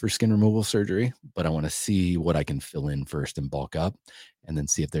approved for skin removal surgery, but I want to see what I can fill in first and bulk up, and then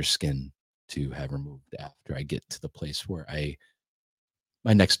see if there's skin to have removed after I get to the place where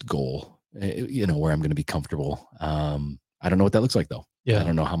my next goal, where I'm going to be comfortable. I don't know what that looks like though. I Yeah.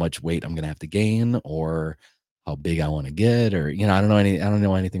 don't know how much weight I'm going to have to gain or how big I want to get, or, I don't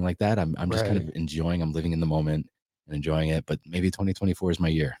know anything like that. I'm just kind Right. of enjoying, I'm living in the moment and enjoying it, but maybe 2024 is my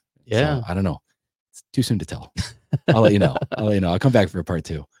year. So Yeah. I don't know. It's too soon to tell. I'll let you know. I'll let you know. I'll come back for a part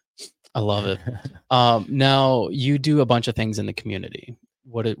two. I love it. Now you do a bunch of things in the community.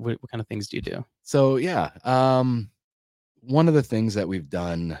 What kind of things do you do? So yeah, one of the things that we've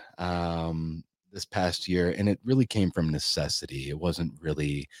done this past year, and it really came from necessity.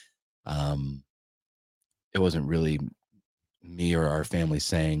 Um, it wasn't really me or our family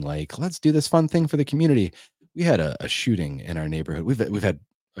saying like, let's do this fun thing for the community. We had a shooting in our neighborhood. We've had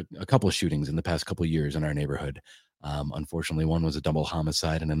a couple of shootings in the past couple of years in our neighborhood. Unfortunately, one was a double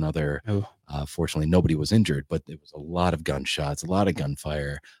homicide, and another, Oh. fortunately, nobody was injured, but it was a lot of gunshots, a lot of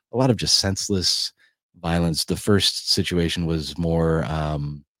gunfire, a lot of just senseless violence. The first situation was more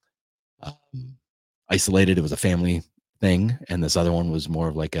um, isolated. It was a family thing, and this other one was more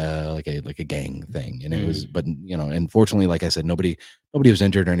of like a gang thing. And it was, Mm. but and fortunately, like I said, nobody was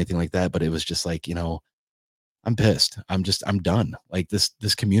injured or anything like that. But it was just like, I'm pissed. I'm done. Like this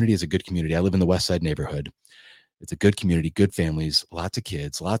community is a good community. I live in the West Side neighborhood. It's a good community, good families, lots of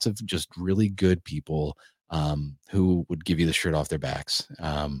kids, lots of just really good people, who would give you the shirt off their backs.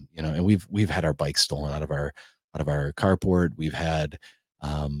 And we've had our bikes stolen out of our carport. We've had,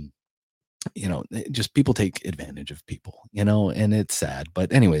 um, just people take advantage of people, and it's sad.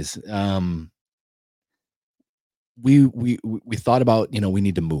 But anyways, we thought about, we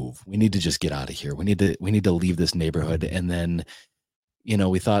need to move. We need to just get out of here. We need to leave this neighborhood. And then,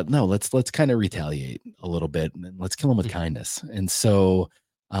 we thought, no, let's kind of retaliate a little bit, and then let's kill them with Mhm. kindness. And so,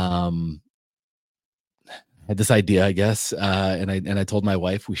 um, I had this idea, I guess, and I told my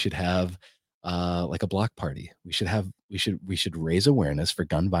wife we should have like a block party. We should raise awareness for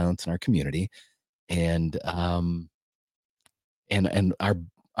gun violence in our community, and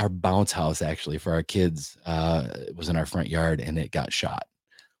our bounce house actually for our kids was in our front yard, and it got shot.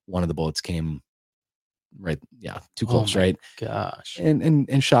 One of the bullets came right, yeah, too Oh close, my right? gosh.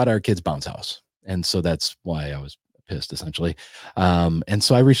 And shot our kids' bounce house. And so that's why I was pissed essentially. And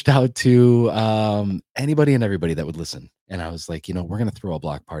so I reached out to anybody and everybody that would listen. And I was like, we're gonna throw a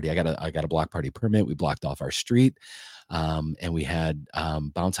block party. I got a block party permit. We blocked off our street. And we had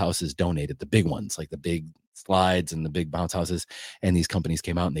bounce houses donated, the big ones, like the big slides and the big bounce houses. And these companies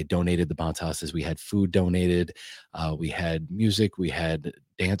came out and they donated the bounce houses. We had food donated. We had music. We had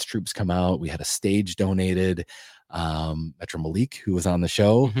dance troops come out. We had a stage donated. Metro Malik, who was on the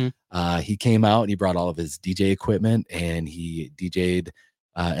show, Mhm. he came out and he brought all of his DJ equipment and he DJ'd,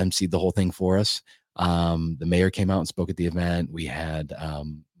 MC'd the whole thing for us. The mayor came out and spoke at the event. We had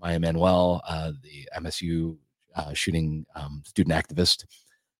Maya Manuel, the MSU shooting student activist,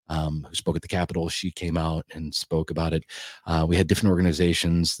 who spoke at the Capitol. She came out and spoke about it. We had different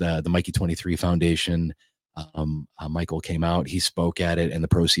organizations, the Mikey 23 Foundation. Michael came out, he spoke at it, and the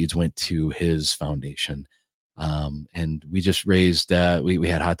proceeds went to his foundation. And we just raised, we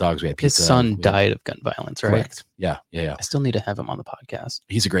had hot dogs, we had His pizza. son died of gun violence, right? Correct. Yeah. Yeah. Yeah. I still need to have him on the podcast.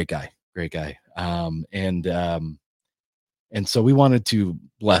 He's a great guy. Great guy. And so we wanted to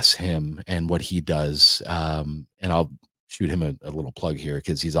bless him and what he does. And I'll shoot him a little plug here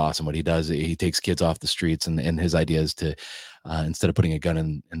because he's awesome. What he does, he takes kids off the streets, and his idea is to, instead of putting a gun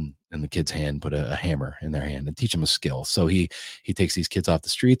in the kid's hand, put a hammer in their hand and teach them a skill. So he takes these kids off the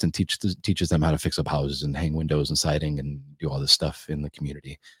streets and teaches them how to fix up houses and hang windows and siding and do all this stuff in the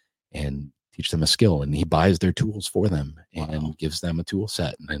community and teach them a skill. And he buys their tools for them and Wow. gives them a tool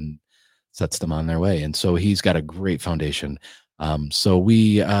set and sets them on their way. And so he's got a great foundation. So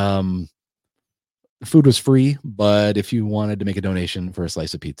the food was free, but if you wanted to make a donation for a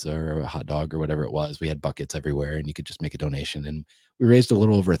slice of pizza or a hot dog or whatever it was, we had buckets everywhere and you could just make a donation. And we raised a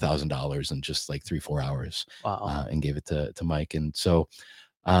little over $1,000 in just like 3-4 hours, Wow. and gave it to Mike. And so,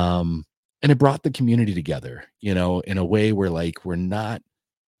 and it brought the community together, in a way where like, we're not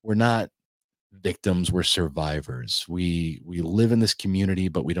victims, we're survivors. We live in this community,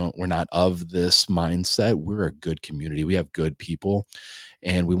 but we're not of this mindset. We're a good community, we have good people,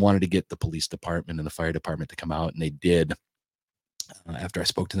 and we wanted to get the police department and the fire department to come out, and they did. After I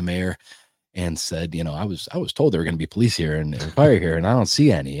spoke to the mayor and said, I was told there were going to be police here and fire here, and I don't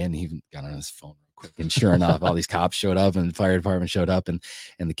see any. And he got on his phone real quick. And sure enough, all these cops showed up and the fire department showed up, and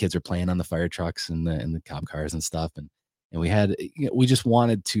the kids are playing on the fire trucks and the cop cars and stuff. And we had, we just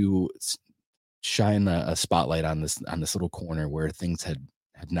wanted to shine a spotlight on this little corner where things had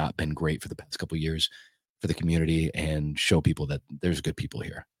not been great for the past couple of years for the community, and show people that there's good people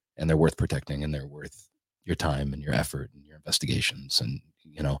here and they're worth protecting and they're worth your time and your effort and your investigations, and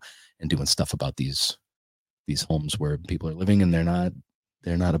and doing stuff about these homes where people are living and they're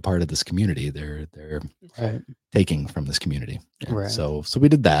not a part of this community. They're Right. taking from this community. And Right. so we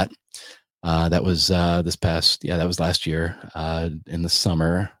did that. That was that was last year in the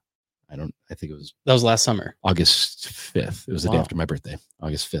summer. I think it was That was last summer. August 5th. It was the day after my birthday.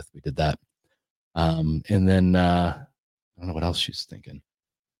 August 5th, we did that. And then I don't know what else she's thinking.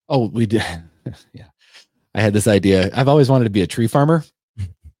 Oh, we did. Yeah. I had this idea. I've always wanted to be a tree farmer,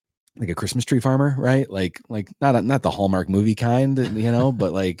 like a Christmas tree farmer, right? Like not the Hallmark movie kind,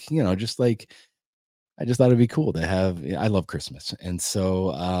 but just like, I just thought it'd be cool to have. I love Christmas. And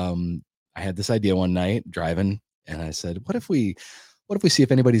so I had this idea one night driving, and I said, what if we see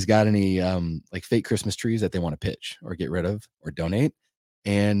if anybody's got any like fake Christmas trees that they want to pitch or get rid of or donate,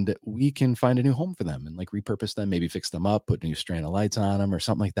 and we can find a new home for them and like repurpose them, maybe fix them up, put a new strand of lights on them or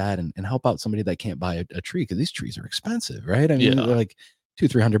something like that, and help out somebody that can't buy a tree, because these trees are expensive, right? I mean, they're like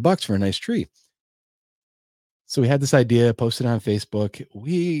 $200-300 for a nice tree. So we had this idea, posted on Facebook.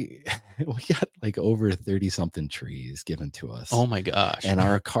 We got like over 30 something trees given to us. Oh my gosh. And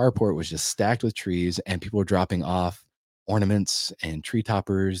our carport was just stacked with trees, and people were dropping off ornaments and tree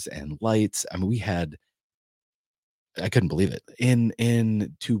toppers and lights. I mean, I couldn't believe it.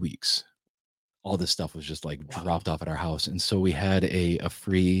 In 2 weeks, all this stuff was just like dropped off at our house. And so we had a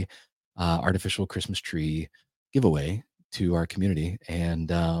free artificial Christmas tree giveaway to our community, and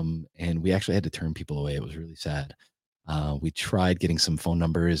we actually had to turn people away. It was really sad. We tried getting some phone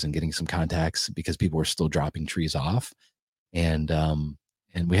numbers and getting some contacts because people were still dropping trees off, and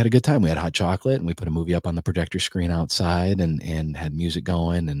we had a good time. We had hot chocolate, and we put a movie up on the projector screen outside, and had music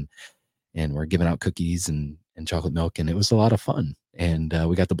going, and we're giving out cookies and chocolate milk, and it was a lot of fun. And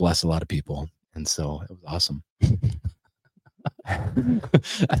we got to bless a lot of people, and so it was awesome.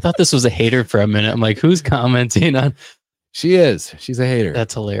 I thought this was a hater for a minute. I'm like, who's commenting on? She's a hater.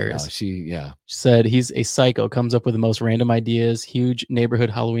 That's hilarious. She said he's a psycho, comes up with the most random ideas, huge neighborhood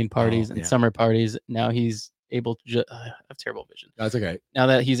Halloween parties and summer parties. Now he's able to I have terrible vision. That's okay. Now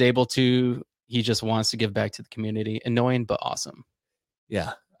that he's able to, he just wants to give back to the community. Annoying, but awesome.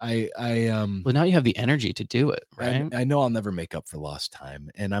 Yeah. Well, now you have the energy to do it, right? I know I'll never make up for lost time,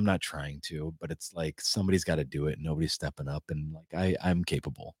 and I'm not trying to, but it's like somebody's got to do it. Nobody's stepping up, and like I'm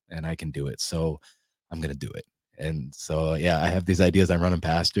capable and I can do it. So I'm going to do it. And so, yeah, I have these ideas I'm running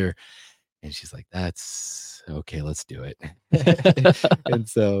past her, and she's like, that's okay. Let's do it. And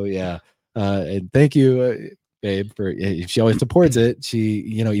so, yeah. And thank you, babe, for, she always supports it. She,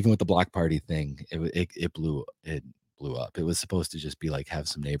 even with the block party thing, it blew up. It was supposed to just be like, have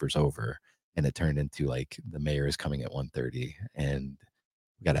some neighbors over, and it turned into like the mayor is coming at 1:30 and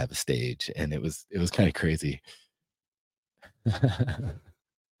we got to have a stage. And it was kind of crazy.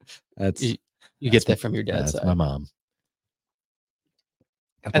 You get that from your dad's side. My mom.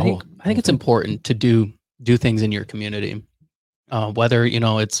 I think it's important to do things in your community, whether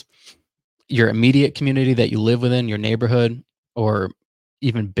it's your immediate community that you live within, your neighborhood, or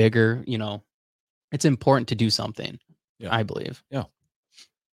even bigger. It's important to do something. Yeah. I believe. Yeah.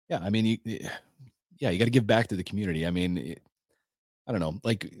 I mean, you got to give back to the community. I mean, I don't know,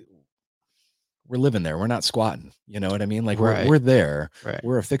 like, we're living there. We're not squatting. You know what I mean? Like, we're there. Right.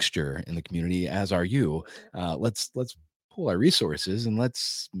 We're a fixture in the community, as are you. Let's pool our resources and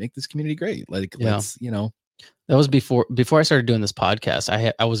let's make this community great. Like, let's, That was before I started doing this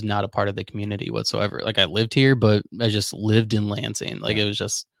podcast. I was not a part of the community whatsoever. Like, I lived here, but I just lived in Lansing. Like, it was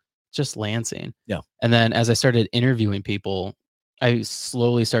just Lansing. Yeah. And then as I started interviewing people, I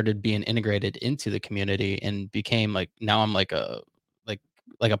slowly started being integrated into the community and became like, now I'm like a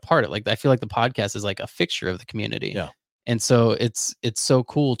part of, like, I feel like the podcast is like a fixture of the community. Yeah. And so it's so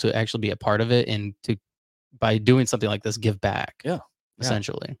cool to actually be a part of it, and to, by doing something like this, give back. Yeah.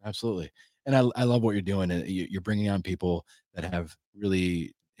 Essentially. Absolutely. And I love what you're doing. And you're bringing on people that have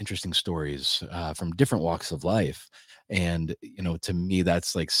really interesting stories from different walks of life. And, to me,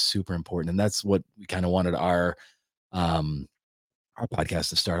 that's like super important. And that's what we kind of wanted our podcast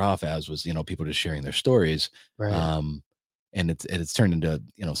to start off as, was, people just sharing their stories. Right. And it's turned into,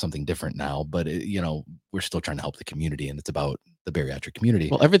 something different now, but we're still trying to help the community, and it's about the bariatric community.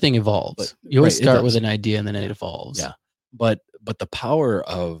 Well, everything evolves. But, you always start with an idea, and then it evolves. Yeah. But the power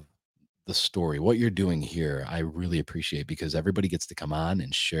of the story, what you're doing here, I really appreciate, because everybody gets to come on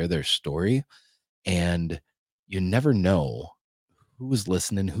and share their story. And you never know who's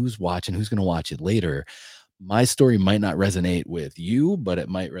listening, who's watching, who's going to watch it later. My story might not resonate with you, but it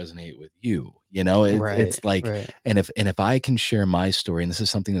might resonate with you. You know, Right, it's like, right. and if I can share my story, and this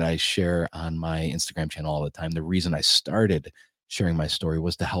is something that I share on my Instagram channel all the time, the reason I started sharing my story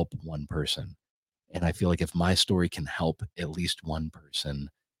was to help one person. And I feel like if my story can help at least one person,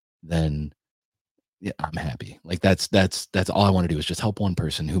 then yeah, I'm happy. Like that's all I want to do is just help one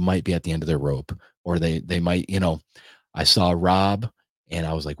person who might be at the end of their rope, or they might, I saw Rob and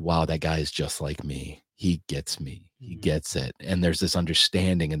I was like, wow, that guy is just like me. He gets me. He Mhm. gets it. And there's this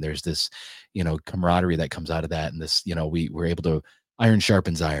understanding and there's this, camaraderie that comes out of that. And this, we're able to iron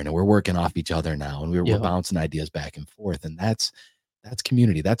sharpens iron and we're working off each other now and we're Yep. bouncing ideas back and forth. And that's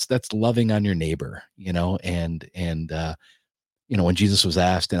community. That's loving on your neighbor, when Jesus was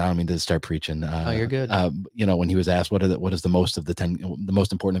asked, and I don't mean to start preaching, Oh, you're good. when he was asked, what is the most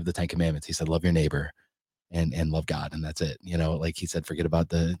important of the 10 commandments? He said, love your neighbor and love God. And that's it. Like he said, forget about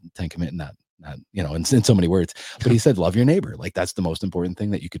the 10 commandments, not, in so many words, but he said, love your neighbor. Like that's the most important thing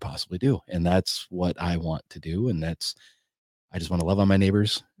that you could possibly do. And that's what I want to do. And I just want to love on my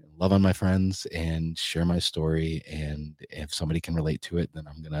neighbors, love on my friends and share my story. And if somebody can relate to it, then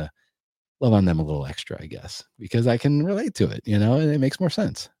I'm going to love on them a little extra, I guess, because I can relate to it, and it makes more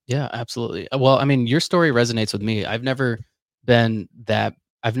sense. Yeah, absolutely. Well, I mean, your story resonates with me. Been that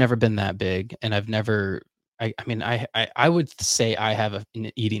I've never been that big, and I've never. I mean, I would say I have an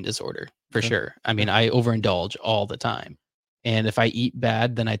eating disorder for Okay. sure. I mean, Sure. I overindulge all the time, and if I eat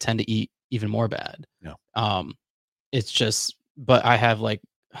bad, then I tend to eat even more bad. Yeah. Um, it's just, but I have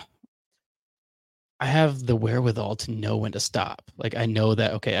the wherewithal to know when to stop. Like I know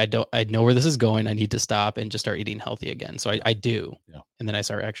that okay, I know where this is going. I need to stop and just start eating healthy again. So I do. Yeah. And then I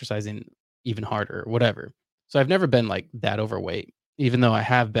start exercising even harder, whatever. So I've never been like that overweight, even though I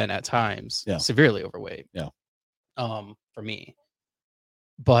have been at times Yeah. severely overweight. Yeah. For me.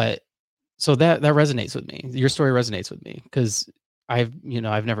 But so that resonates with me. Your story resonates with me because I've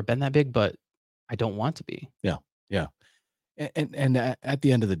never been that big, but I don't want to be. Yeah. Yeah. And at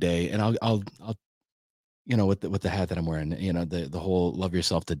the end of the day, and I'll with the hat that I'm wearing, the whole love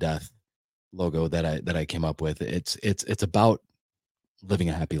yourself to death logo that I came up with, it's about living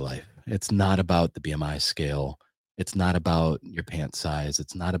a happy life. It's not about the BMI scale. It's not about your pant size.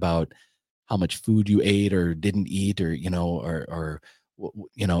 It's not about how much food you ate or didn't eat, or it's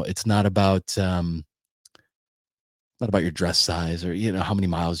not about your dress size or how many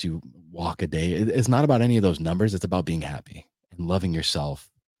miles you walk a day. It's not about any of those numbers. It's about being happy and loving yourself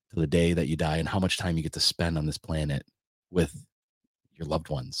to the day that you die and how much time you get to spend on this planet with your loved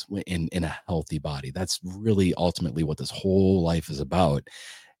ones in a healthy body. That's really ultimately what this whole life is about,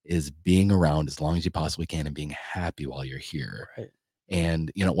 is being around as long as you possibly can and being happy while you're here. Right.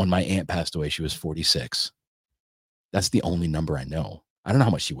 And when my aunt passed away, she was 46. That's the only number I know. I don't know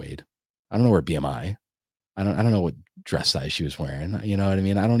how much she weighed. I don't know her BMI. I don't know what dress size she was wearing. You know what I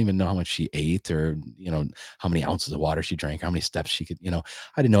mean? I don't even know how much she ate, or how many ounces of water she drank, how many steps she could. I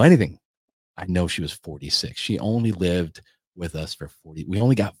didn't know anything. I know she was 46. She only lived with us for 40. We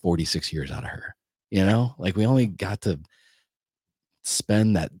only got 46 years out of her. Like we only got to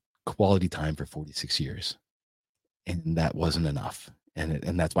spend that quality time for 46 years, and that wasn't enough.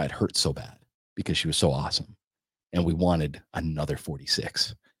 And that's why it hurt so bad, because she was so awesome, and we wanted another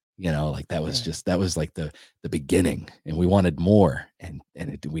 46. Like Right. that was like the beginning, and we wanted more, and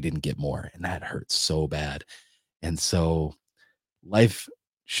we didn't get more, and that hurts so bad. And so life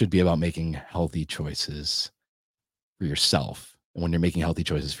should be about making healthy choices for yourself. And when you're making healthy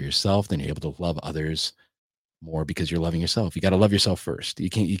choices for yourself, then you're able to love others more, because you're loving yourself. You got to love yourself first. You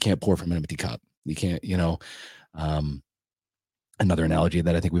can't pour from an empty cup. You can't, um, another analogy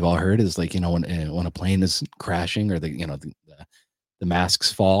that I think we've all heard is like, when a plane is crashing, or the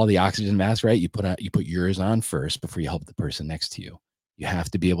masks fall, the oxygen mask, right? You put yours on first before you help the person next to you. You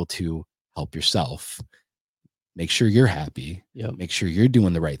have to be able to help yourself, make sure you're happy, Yep. make sure you're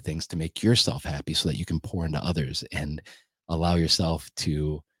doing the right things to make yourself happy, so that you can pour into others and allow yourself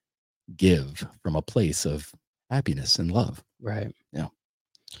to give from a place of happiness and love. Right. Yeah.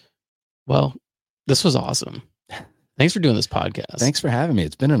 Well, this was awesome. Thanks for doing this podcast. Thanks for having me.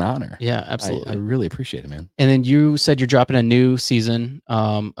 It's been an honor. Yeah, I absolutely. really appreciate it, man. And then you said you're dropping a new season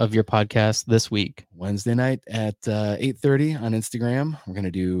of your podcast this week. Wednesday night at 8:30 on Instagram. We're going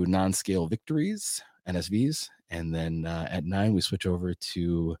to do non-scale victories, NSVs. And then at 9, we switch over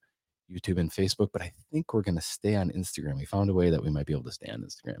to YouTube and Facebook, but I think we're going to stay on Instagram. We found a way that we might be able to stay on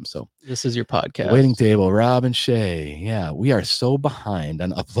Instagram. So this is your podcast. The Waiting Table, Rob and Shay. Yeah, we are so behind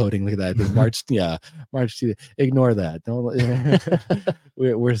on uploading. Look at that. March, yeah, March. Ignore that. Don't.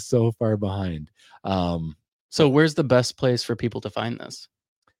 we're so far behind. So where's the best place for people to find this?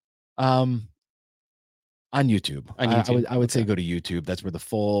 On YouTube. On YouTube. I would say go to YouTube. That's where the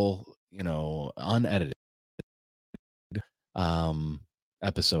full, unedited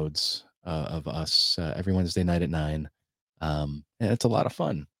episodes of us every Wednesday night at 9. And it's a lot of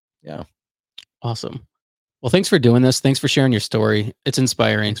fun. Yeah. Awesome. Well, thanks for doing this. Thanks for sharing your story. It's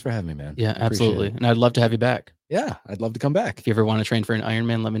inspiring. Thanks for having me, man. Yeah, absolutely. And I'd love to have you back. Yeah, I'd love to come back. If you ever want to train for an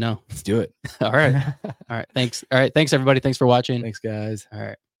Ironman, let me know. Let's do it. All right. All right. Thanks. All right. Thanks, everybody. Thanks for watching. Thanks, guys. All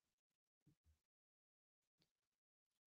right.